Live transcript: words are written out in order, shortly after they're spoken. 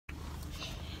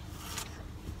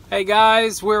Hey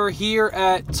guys, we're here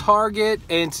at Target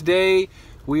and today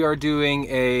we are doing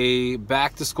a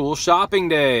back to school shopping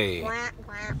day.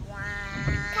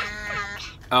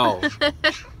 Oh,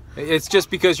 it's just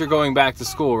because you're going back to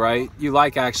school, right? You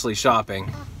like actually shopping,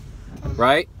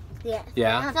 right? Yeah.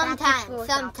 Yeah?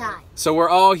 Sometimes. So we're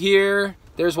all here.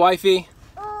 There's Wifey.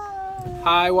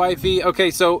 Hi, Wifey.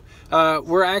 Okay, so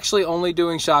we're actually only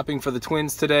doing shopping for the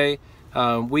twins today.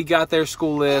 We got their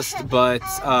school list, but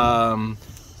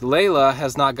Layla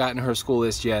has not gotten her school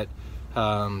list yet.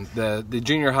 The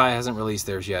junior high hasn't released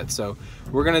theirs yet. So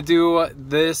we're gonna do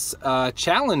this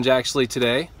challenge actually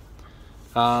today.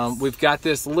 We've got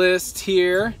this list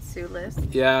here. Sue list.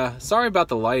 Yeah, sorry about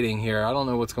the lighting here. I don't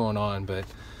know what's going on, but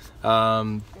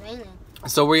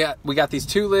so we got these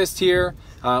two lists here.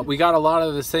 We got a lot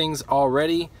of the things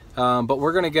already, but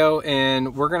we're gonna go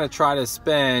and we're gonna try to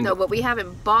spend. No, but we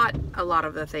haven't bought a lot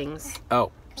of the things.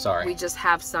 Oh, sorry. We just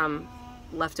have some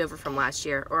left over from last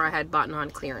year, or I had bought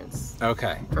on clearance.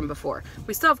 Okay. From before.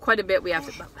 We still have quite a bit we have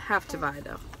to buy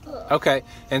though. Okay,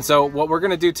 and so what we're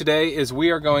gonna do today is we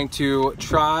are going to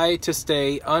try to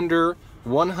stay under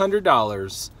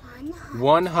 $100.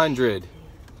 100.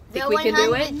 Think we can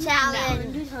do it?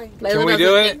 Challenge. Can we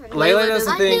do it? Layla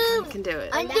doesn't think. We can do it.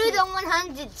 Undo the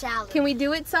 100 challenge. Can we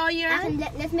do it, Sawyer?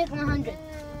 Let's make 100.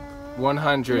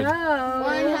 100. No.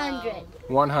 100.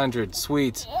 100.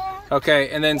 Sweet. Okay,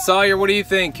 and then Sawyer, what do you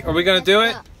think? Are we gonna do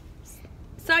it?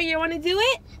 Sawyer, you want to do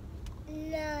it?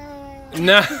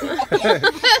 No.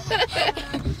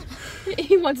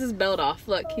 He wants his belt off.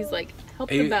 Look, he's like, help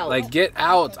the belt. Like, get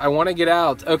out. I want to get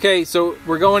out. Okay, so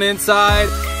we're going inside.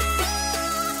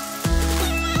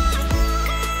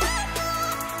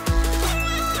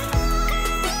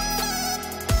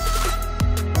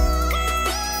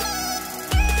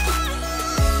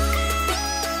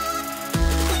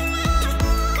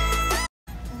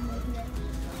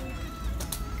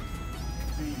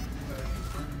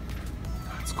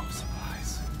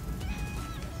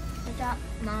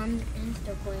 Mom's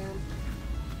Instagram.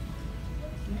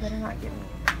 You better not give me.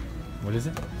 What is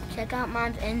it? Check out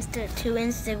Mom's two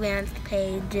Instagram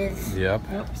pages. Yep.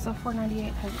 Nope, so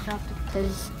 $4.98 has dropped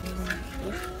because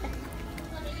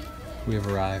We have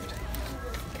arrived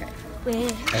okay.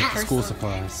 at school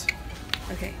supplies.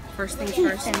 Okay, first things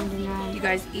first. You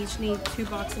guys each need 2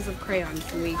 boxes of crayons.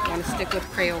 And we want to stick with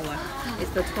Crayola.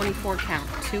 It's the 24 count,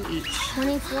 2 each.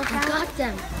 24 count? I got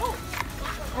them.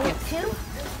 Yes.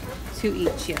 2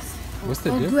 each, yes. What's the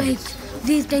difference? Great.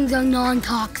 These things are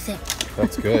non-toxic.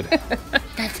 That's good.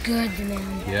 That's good,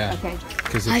 man. Yeah. Okay.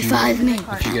 Because High five me.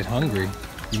 if you get hungry,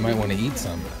 you might want to eat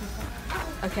some.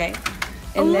 Okay.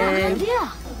 And then Yeah.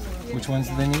 Which ones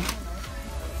do they need?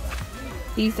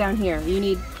 these down here. You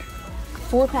need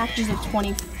 4 packages of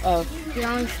 20 of Get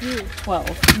on you.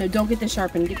 12. No, don't get the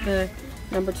sharpened. Get the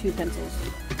number 2 pencils.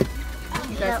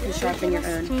 You guys can sharpen your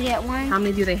own. Can we get one? How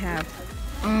many do they have?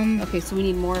 Okay, so we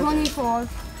need more. 24.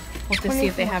 We'll have to see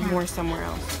if they have more somewhere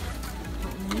else.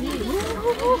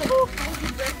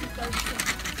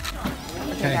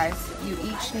 Okay, guys, you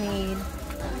each need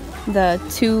the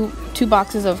two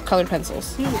boxes of colored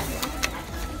pencils.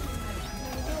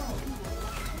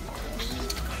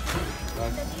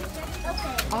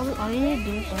 All you need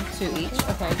to do is 2 each.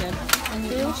 Okay, good. And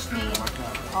you each need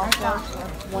also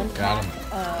 1 pack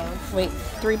of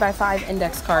 3x5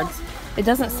 index cards. It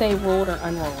doesn't say rolled or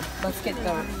unrolled. Let's get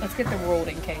the rolled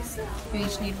in case. You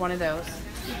each need one of those.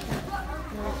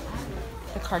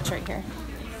 The card's right here.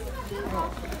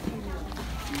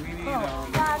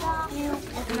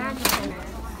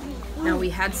 Now we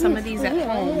had some of these at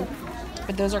home,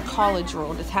 but those are college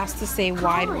rolled. It has to say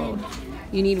wide rolled.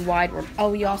 You need wide rolled.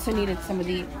 Oh, we also needed some of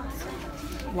the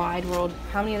wide rolled.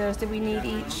 How many of those did we need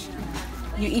each?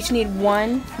 You each need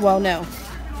 1. Well, no.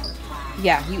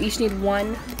 Yeah, you each need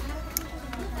 1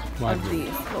 of these.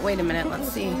 But wait a minute,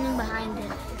 let's see. behind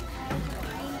it.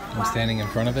 I'm standing in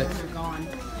front of it. They're gone.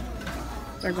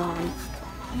 They're gone.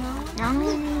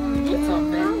 It's all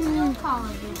bent.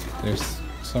 There's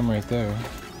some right there.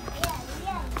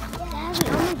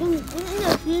 This is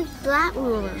a huge flat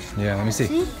ruler. Yeah, let me see.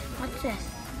 See? What's this?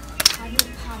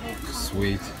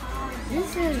 Sweet.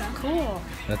 This is cool.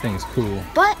 That thing's cool.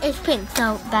 But it's pink,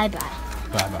 so bye-bye.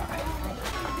 Bye-bye.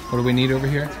 What do we need over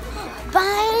here?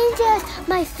 Binders!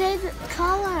 My favorite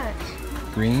color.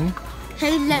 Green?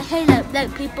 Hey,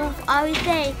 look, people always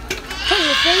say, put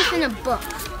your face in a book.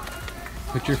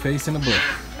 Put your face in a book.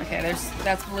 Okay,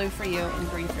 that's blue for you and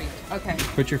green for you. Okay.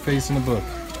 Put your face in a book.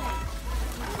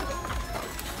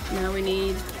 Now we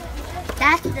need...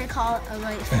 That's what they call a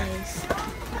right face.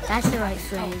 That's the right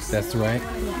face. That's right.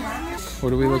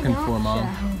 What are we looking for, Mom?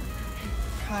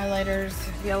 highlighters,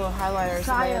 yellow highlighters.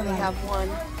 They only have one.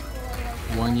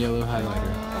 One yellow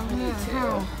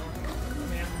highlighter.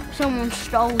 Someone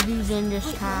stole these in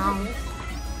this town.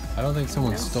 I don't think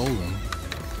someone stole them.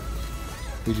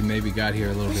 We just maybe got here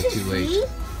a little bit too late.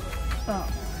 Oh.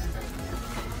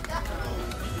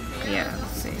 Yeah,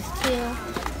 let's see. Two.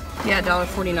 Yeah,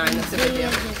 $1.49. That's a good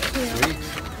deal. Sweet.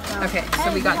 Okay,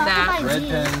 so we got that. Red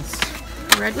pens.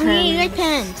 Red We need pen. red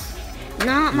pens.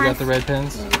 Not You my. got the red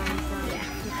pens?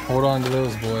 Hold on to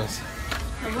those, boys.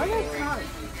 What are they called?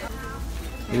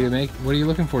 What are you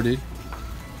looking for, dude?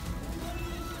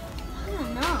 I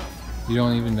don't know. You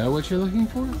don't even know what you're looking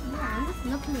for? Yeah, I'm just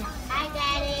looking at. Hi,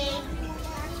 Daddy.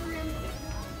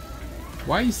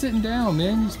 Why are you sitting down,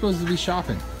 man? You're supposed to be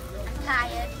shopping.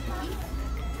 Tired.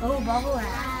 Oh, bubble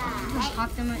wrap.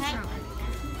 Pop them right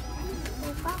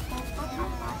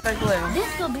Red glue.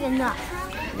 This will be enough.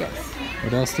 Yes.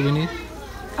 What else do we need?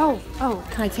 Oh,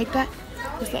 can I take that?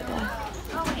 What's that guy?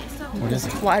 What is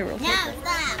it? Wide roll. Stop.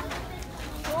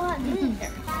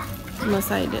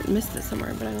 Unless I didn't miss it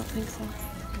somewhere, but I don't think so.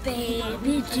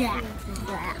 Baby Jack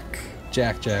Black.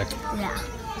 Jack. Yeah.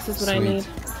 This is what I Sweet. need.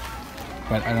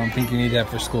 But I don't think you need that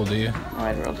for school, do you?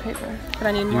 Wide roll paper. But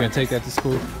I need You more. gonna take that to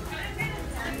school?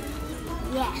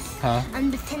 Yes. Huh?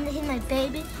 I'm pretending he's my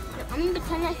baby. I'm gonna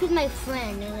pretend that he's my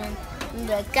friend, and then I'm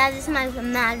like, guys, this is my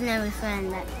imaginary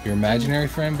friend. That Your imaginary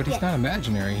friend? But he's Yeah. not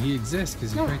imaginary. He exists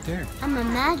because he's No. right there. I'm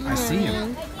imagining. I see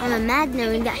him. I'm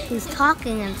imagining that he's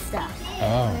talking and stuff.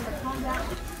 Oh.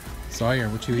 Sawyer,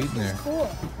 what you eating there? Cool.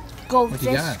 What you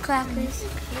Goldfish got? crackers.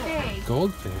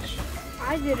 Goldfish.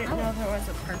 I didn't know there was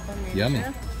a purple name. Yummy.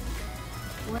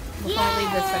 Before I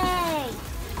leave this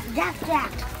section.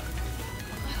 Jack.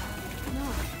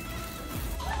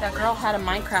 That girl had a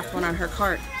Minecraft one on her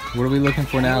cart. What are we looking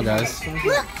for now, guys?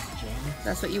 Look.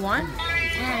 That's what you want?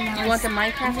 You want the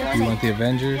Minecraft You one? want the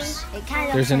Avengers? It kind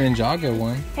of. There's an Ninjago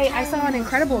one Hey, I saw an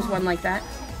Incredibles one like that.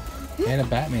 and a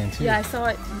Batman too. Yeah, I saw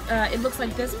it. It looks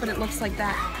like this, but it looks like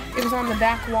that. It was on the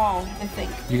back wall, I think.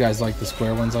 You guys like the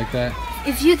square ones like that?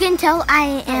 If you can tell,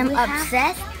 I am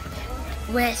obsessed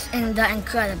with The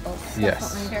Incredibles.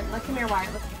 Yes. Here, look, come here, Wyatt.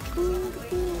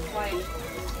 Wyatt.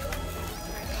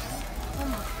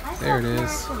 There it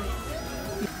is.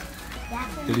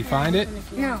 Did he find it?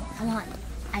 No,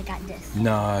 I got this.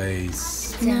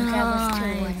 Nice. It's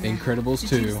Incredibles 2. Incredibles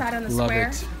Did you 2. decide on the Love square?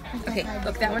 it. Okay,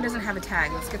 look, that one doesn't have a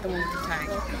tag. Let's get the one with the tag.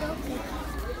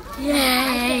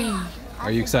 Yay!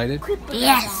 Are you excited?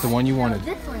 Yes. The one you wanted.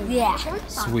 Yeah.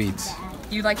 Sweet.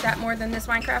 You like that more than this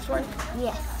Minecraft one?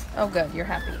 Yes. Oh, good. You're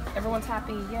happy. Everyone's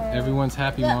happy. Yay. Everyone's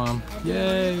happy, Mom.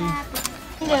 Yay.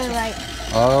 Like,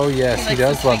 Oh, yes. He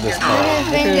does love this car.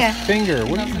 Look at his finger.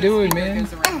 What are you doing, man?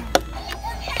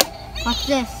 watch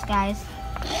this, guys.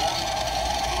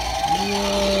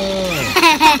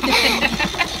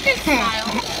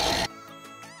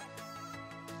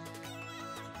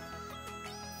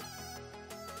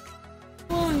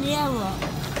 Oh, yellow.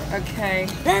 Okay.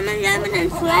 Lemon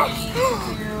and fresh.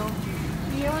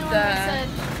 The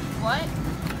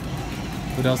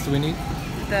What else do we need?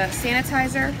 the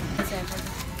sanitizer.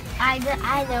 I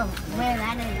know where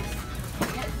that is.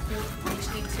 We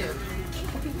just need 2.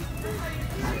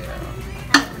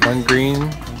 One green,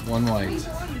 one white.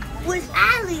 With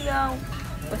aloe.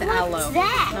 With What's aloe.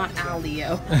 that? Not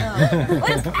alio.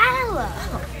 What's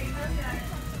aloe?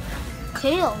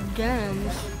 Kill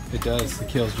germs. It does. It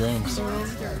kills germs.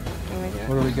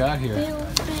 What do we got here?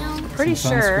 Pretty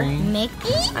Some sure. sunscreen.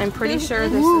 Mickey? I'm pretty sure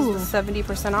this is the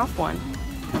 70% off one.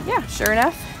 Yeah, sure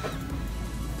enough.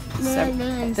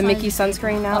 The Mickey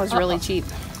sunscreen now is really cheap.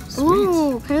 Sweet.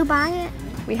 Ooh, can you buy it?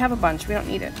 We have a bunch. We don't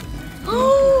need it.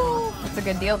 Ooh. It's a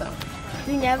good deal though.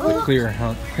 We never. Clearance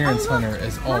hunter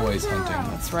is always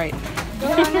hunting. That's right.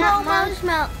 Those are not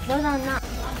marshmallow. Those are not.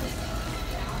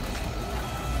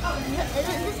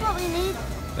 Isn't this what we need?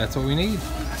 That's what we need.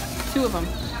 2 of them.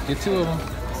 Get 2 of them.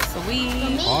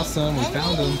 Sweet. Awesome. We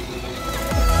found them.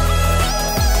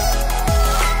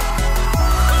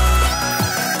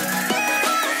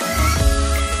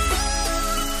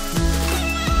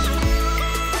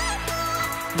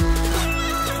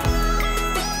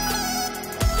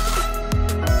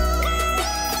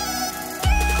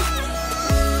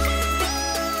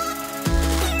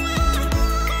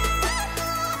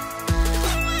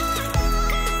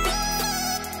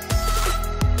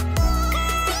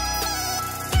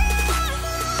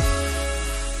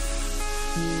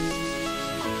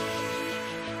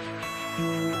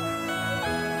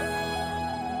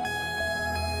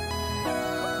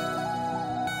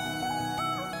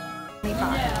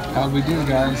 How'd we do,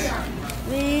 guys?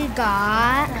 We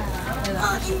got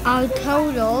our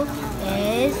total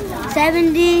is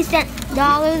 70 cents.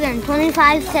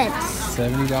 $70.25.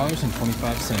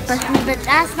 $70.25. But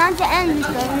that's not the end. We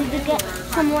still need to get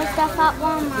some more stuff at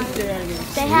Walmart.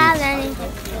 If they have any.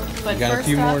 But got a first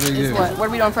few more up to is do. what? What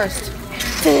are we doing first?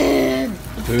 Food.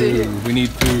 We need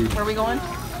food. Where are we going?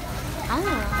 I don't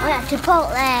know. Oh yeah,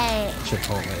 Chipotle.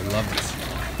 Chipotle. Love it.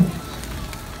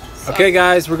 Okay,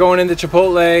 guys, we're going into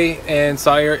Chipotle, and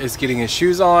Sawyer is getting his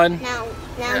shoes on. Now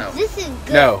No. this is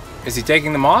good. No. Is he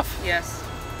taking them off? Yes.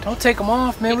 Don't take them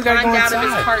off, man. He We gotta go climbed out of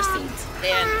his inside. car seat,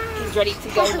 and he's ready to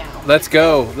go now. Let's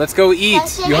go. Let's go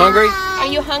eat. You hungry? Are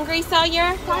you hungry,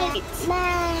 Sawyer?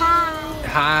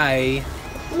 Hi.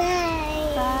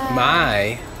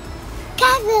 My.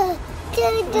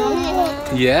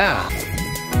 Yeah.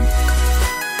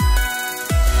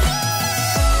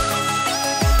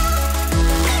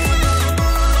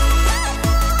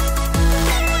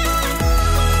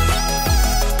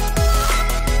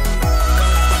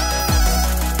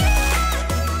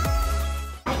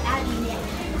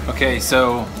 Okay,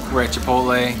 so we're at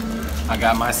Chipotle. I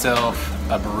got myself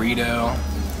a burrito.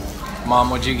 Mom,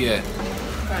 what'd you get?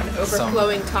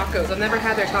 Overflowing tacos. I've never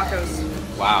had their tacos.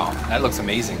 Wow, that looks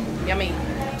amazing. Yummy.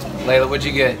 Layla, what'd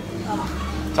you get?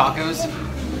 Tacos?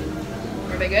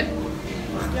 Are they good?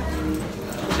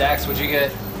 Jax, what'd you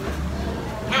get?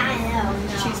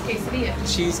 Cheese quesadilla.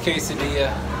 Cheese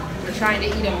quesadilla. They're trying to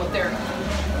eat them with their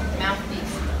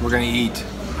mouthpiece. We're gonna eat.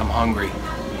 I'm hungry.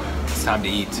 It's time to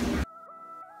eat.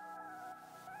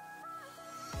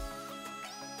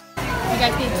 You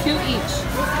guys need 2 each.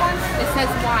 It says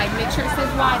wide. Make sure it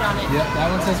says wide on it. Yep, that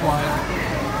one says wine.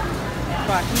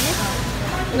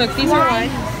 Look, these are wide.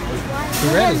 You Look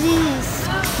at ready? these.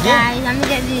 Guys, I'm gonna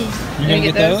get these. You gonna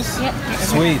get those? Yep.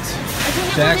 Sweet. I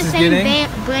think Jax it's is the same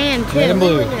getting brand too. red and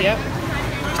blue. Yep.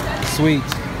 Sweet.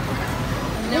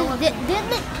 There's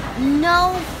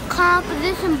no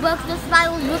composition books the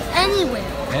Bible books anywhere.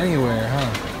 Anywhere,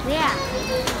 huh? Yeah. I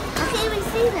can't even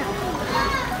see them.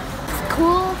 It's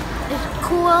cool. It's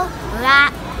cool.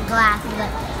 Glasses.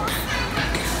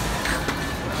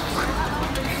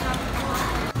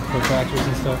 Protractors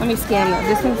and stuff. Let me scan that.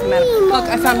 This one's metal. Look,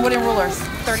 I found wooden rulers.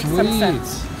 30-some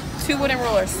cents. 2 wooden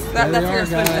rulers. There That's they what you're are,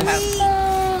 supposed to guys.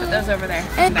 have. Put those over there.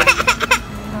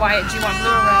 Wyatt, do you want blue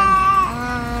or red?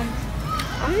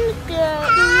 I'm gonna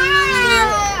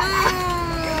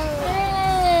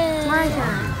my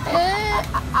turn.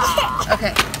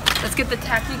 Okay, let's get the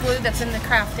tacky glue that's in the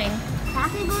crafting.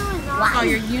 Tacky glue is Oh, awesome.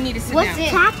 you need to sit What's down.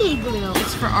 tacky glue?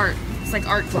 It's for art. It's like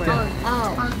art glue.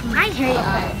 Oh, I hate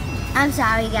art. I'm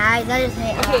sorry, guys. I just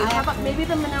hate Okay, art. how about maybe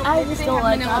the manila? I just don't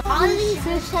like art. All these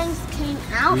fish tanks came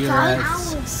out. We are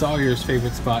at Sawyer's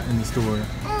favorite spot in the store.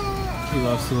 He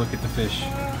loves to look at the fish.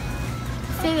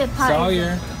 Favorite part.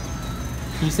 Sawyer,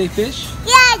 can you say fish?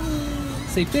 Yeah.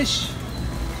 Say fish.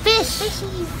 Fish.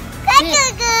 Fishies.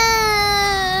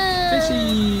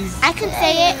 Fishies. I can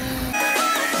say it.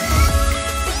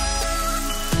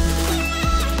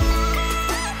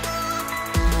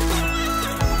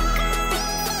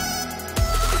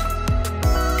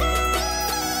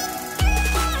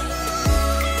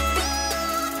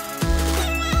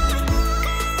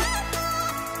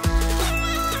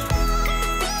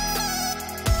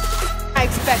 I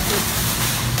expected.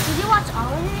 Did you watch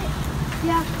all of it?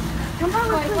 Yeah. Jump on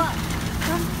real quick.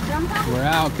 Jump on. We're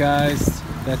out, guys.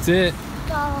 That's it.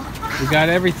 Go. We got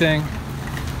everything.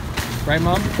 Right,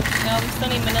 Mom? No, we still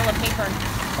need manila paper.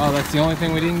 Oh, that's the only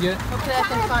thing we didn't get? Hopefully I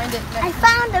can find it I next.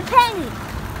 found a penny.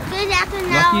 Good after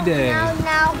now. Lucky day.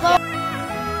 Now go.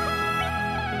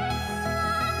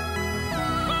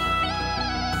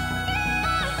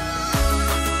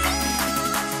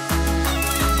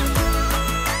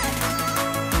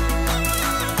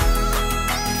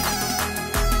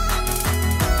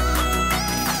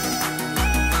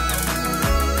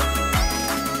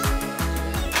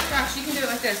 Josh, you can do it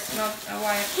like this. No,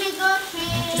 Wyatt.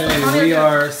 Okay, we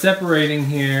are separating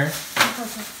here.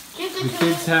 The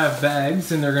kids have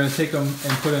bags, and they're going to take them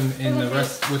and put them in the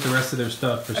rest with the rest of their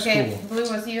stuff for Okay, school. blue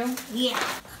was you? Yeah.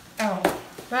 Oh.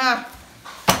 Ah.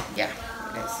 Yeah,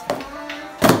 it is.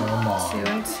 Oh, Mom.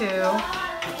 2 and 2.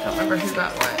 Don't remember who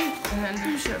got what. And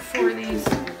then you should have 4 of these. I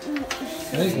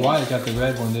think Wyatt got the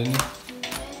red one, didn't he?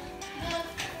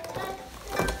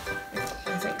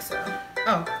 I think so.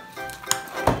 Oh.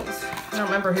 These. I don't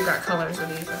remember who got colors of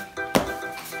these.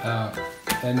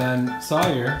 And then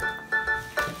Sawyer,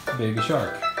 Baby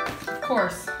Shark. Of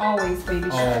course, always baby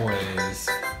shark. Always.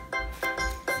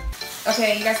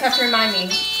 Okay, you guys have to remind me.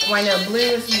 Oh, I know blue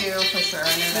is you for sure.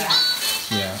 I know that.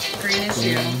 Yeah. Green is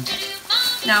you.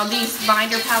 Now these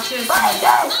binder pouches.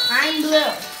 I'm blue.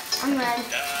 I'm red.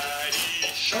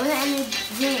 Those are any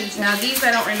jeans. Now these I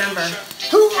don't remember.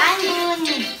 I'm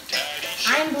blue.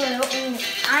 I'm blue and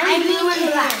I'm blue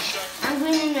and black. I'm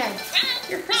green and red.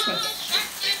 You're Christmas.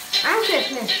 I'm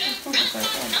Christmas.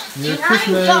 You're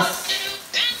Christmas.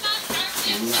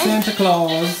 Santa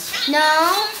Claus.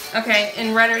 No. Okay,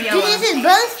 in red or yellow? Jesus'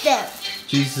 birthday.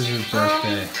 Jesus'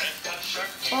 birthday.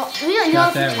 Well, we don't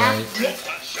know Got if that it's right.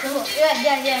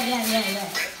 Yeah.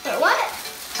 But what?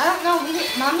 I don't know.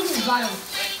 Mommy just bought them.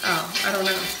 Oh, I don't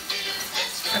know.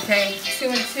 Okay, 2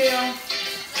 and 2. Yeah,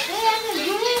 they're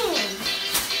green.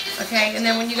 Okay, and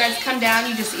then when you guys come down,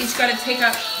 you just each got to take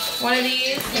up one of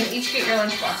these and each get your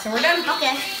lunchbox. And we're done.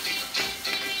 Okay.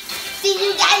 See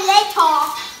you guys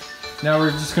later. Now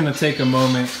we're just gonna take a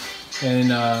moment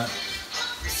and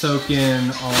soak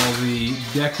in all the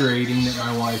decorating that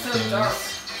my wife So does. dark.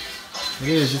 It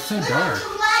is. It's so dark.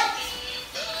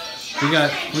 We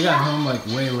got home like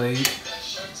way late.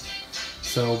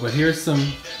 So, but here's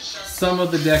some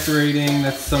of the decorating.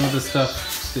 That's some of the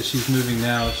stuff that she's moving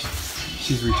now.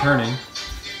 She's returning.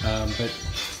 But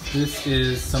this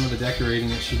is some of the decorating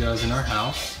that she does in our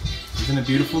house. Isn't it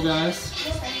beautiful, guys?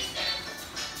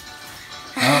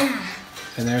 Oh,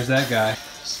 and there's that guy.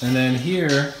 And then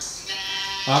here,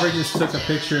 Aubrey just took a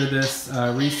picture of this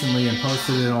recently and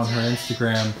posted it on her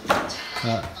Instagram.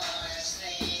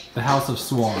 The House of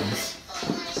Swans.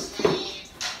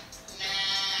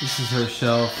 This is her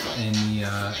shelf in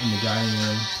the dining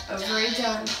room. Ray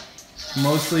done.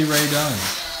 Mostly Ray done.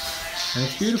 And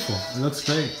it's beautiful. It looks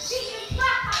great.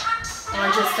 Oh,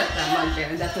 I just set that mug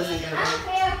there. That doesn't go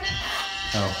there.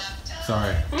 Oh,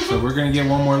 sorry. So we're gonna get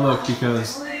one more look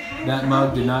because that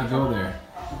mug did not go there.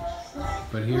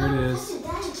 But here it is.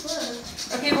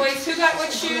 Okay, boys, who got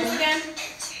what shoes again?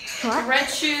 What? Red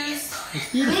shoes. It's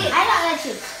beautiful. I got red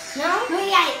shoes. No?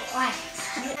 We got white.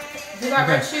 Who got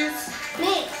Okay. red shoes?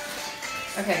 Me.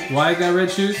 Okay. Why got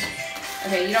red shoes?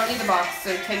 Okay, you don't need the box,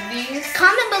 so take these.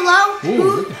 Comment below Ooh,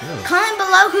 look at those. comment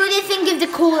below who do you think is the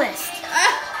coolest.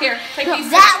 Here, take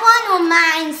these. That one or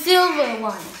mine, silver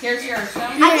one. Here's yours. Show me.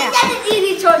 I think that's an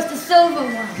easy choice, the silver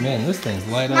one. Man, this thing's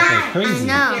light up Mine, like crazy.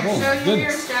 I know. Here, Oh show my you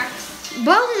goodness. yours, Jack.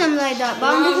 Both of them light up,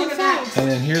 but on Whoa, different look at that. sides. And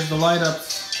then here's the light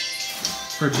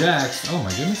ups for Jack's. Oh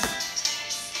my goodness.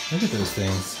 Look at those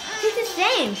things. It's the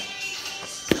same.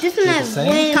 This one They're has the same?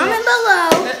 way. Comment below.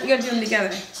 You gotta do them together.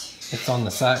 It's on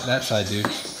the side, that side, dude.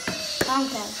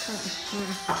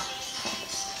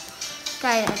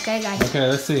 Okay, guys. Okay,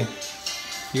 let's see.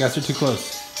 You guys are too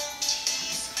close.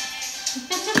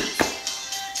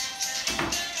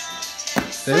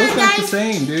 They look like the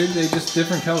same, dude. They just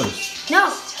different colors.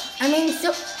 No, I mean the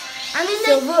design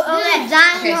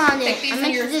Okay, on take it. these I in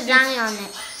meant your the design on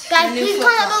it. Guys, new please flip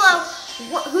comment below.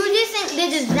 Who do you think the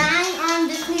design on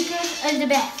the sneakers is the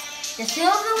best? The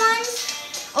silver ones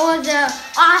or the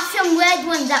awesome red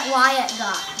ones that Wyatt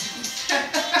got?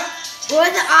 Or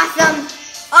the awesome?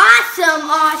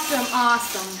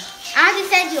 I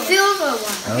just said yours. Silver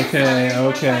one.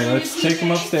 Okay, let's take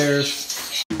them upstairs.